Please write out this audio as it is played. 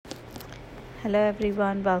Hello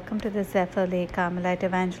everyone, welcome to the Zephyr Lake Carmelite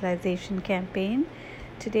Evangelization Campaign.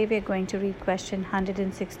 Today we are going to read question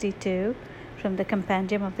 162 from the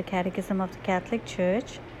Compendium of the Catechism of the Catholic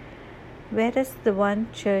Church. Where does the one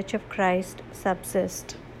Church of Christ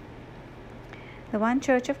subsist? The one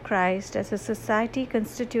Church of Christ, as a society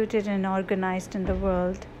constituted and organized in the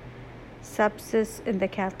world, subsists in the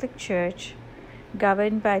Catholic Church,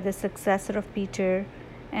 governed by the successor of Peter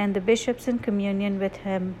and the bishops in communion with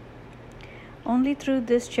him. Only through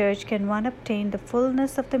this church can one obtain the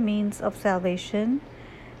fullness of the means of salvation,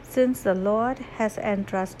 since the Lord has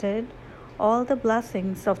entrusted all the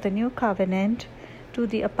blessings of the new covenant to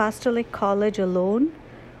the apostolic college alone,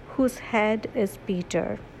 whose head is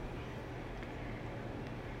Peter.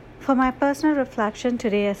 For my personal reflection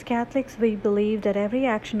today, as Catholics, we believe that every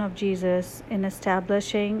action of Jesus in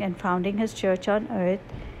establishing and founding his church on earth,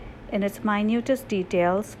 in its minutest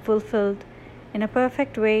details, fulfilled in a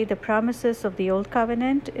perfect way the promises of the Old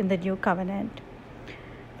Covenant in the New Covenant.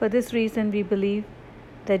 For this reason, we believe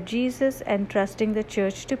that Jesus entrusting the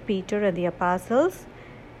church to Peter and the apostles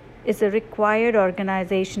is a required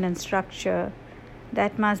organization and structure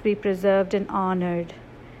that must be preserved and honored,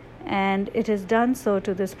 and it is done so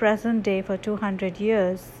to this present day for 200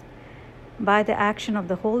 years by the action of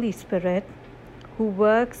the Holy Spirit, who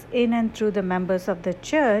works in and through the members of the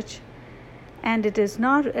church. And it is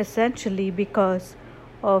not essentially because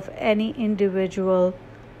of any individual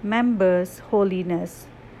member's holiness,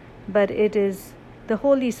 but it is the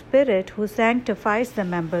Holy Spirit who sanctifies the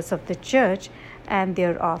members of the church and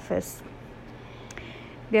their office.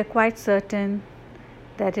 We are quite certain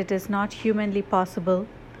that it is not humanly possible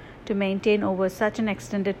to maintain over such an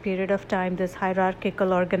extended period of time this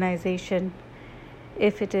hierarchical organization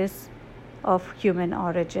if it is of human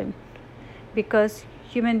origin, because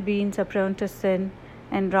human beings are prone to sin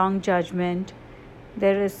and wrong judgment.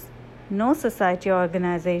 There is no society or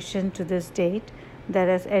organization to this date that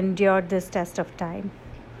has endured this test of time.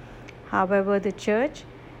 However, the Church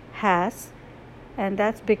has, and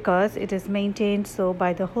that's because it is maintained so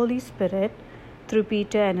by the Holy Spirit through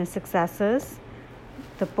Peter and his successors,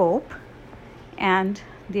 the Pope, and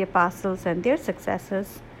the apostles and their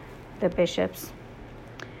successors, the bishops.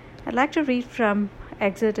 I'd like to read from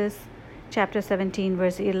Exodus chapter 17,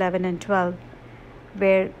 verse 11 and 12,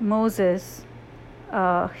 where Moses,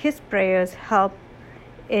 his prayers help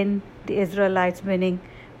in the Israelites winning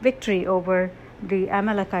victory over the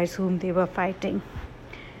Amalekites whom they were fighting.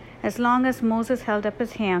 As long as Moses held up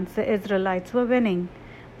his hands, the Israelites were winning,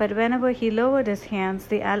 but whenever he lowered his hands,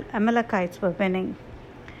 the Amalekites were winning.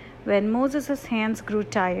 When Moses' hands grew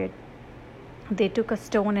tired, they took a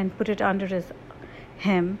stone and put it under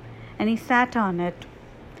him, and he sat on it.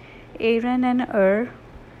 Aaron and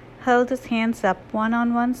held his hands up, one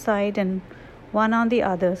on one side and one on the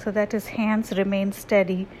other, so that his hands remained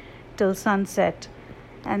steady till sunset.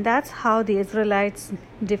 And that's how the Israelites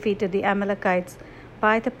defeated the Amalekites,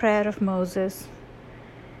 by the prayer of Moses.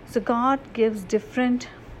 So God gives different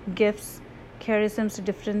gifts, charisms to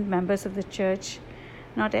different members of the church.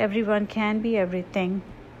 Not everyone can be everything.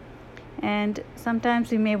 And sometimes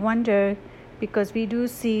we may wonder, because we do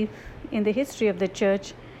see in the history of the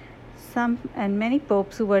church some and many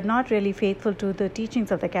popes who were not really faithful to the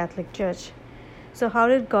teachings of the Catholic Church. So how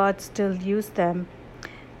did God still use them?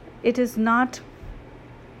 It is not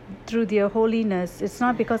through their holiness, it's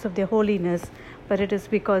not because of their holiness, but it is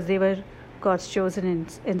because they were God's chosen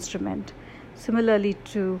instrument. Similarly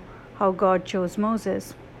to how God chose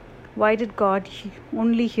Moses. Why did God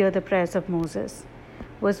only hear the prayers of Moses?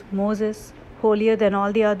 Was Moses holier than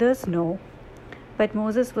all the others? No. But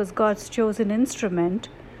Moses was God's chosen instrument,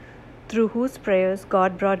 through whose prayers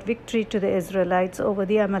God brought victory to the Israelites over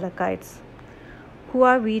the Amalekites. Who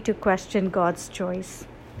are we to question God's choice?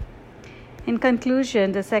 In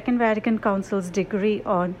conclusion, the Second Vatican Council's decree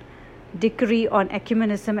on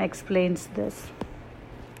ecumenism explains this.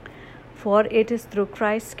 For it is through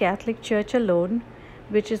Christ's Catholic Church alone,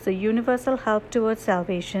 which is the universal help towards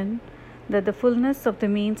salvation, that the fullness of the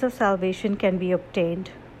means of salvation can be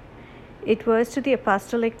obtained. It was to the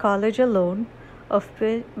apostolic college alone, of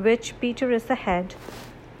which Peter is the head,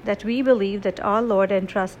 that we believe that our Lord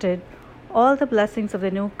entrusted all the blessings of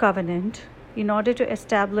the new covenant in order to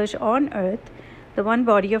establish on earth the one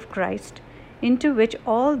body of Christ, into which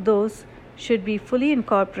all those should be fully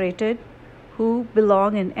incorporated who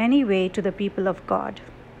belong in any way to the people of God.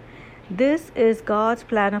 This is God's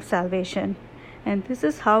plan of salvation, and this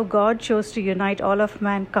is how God chose to unite all of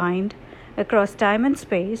mankind across time and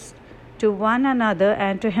space to one another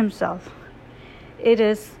and to himself. It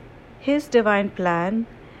is his divine plan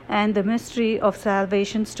and the mystery of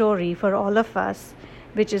salvation story for all of us,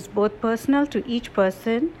 which is both personal to each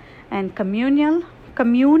person and communal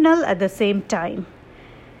at the same time.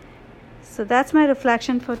 So that's my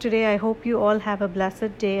reflection for today. I hope you all have a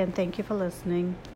blessed day, and thank you for listening.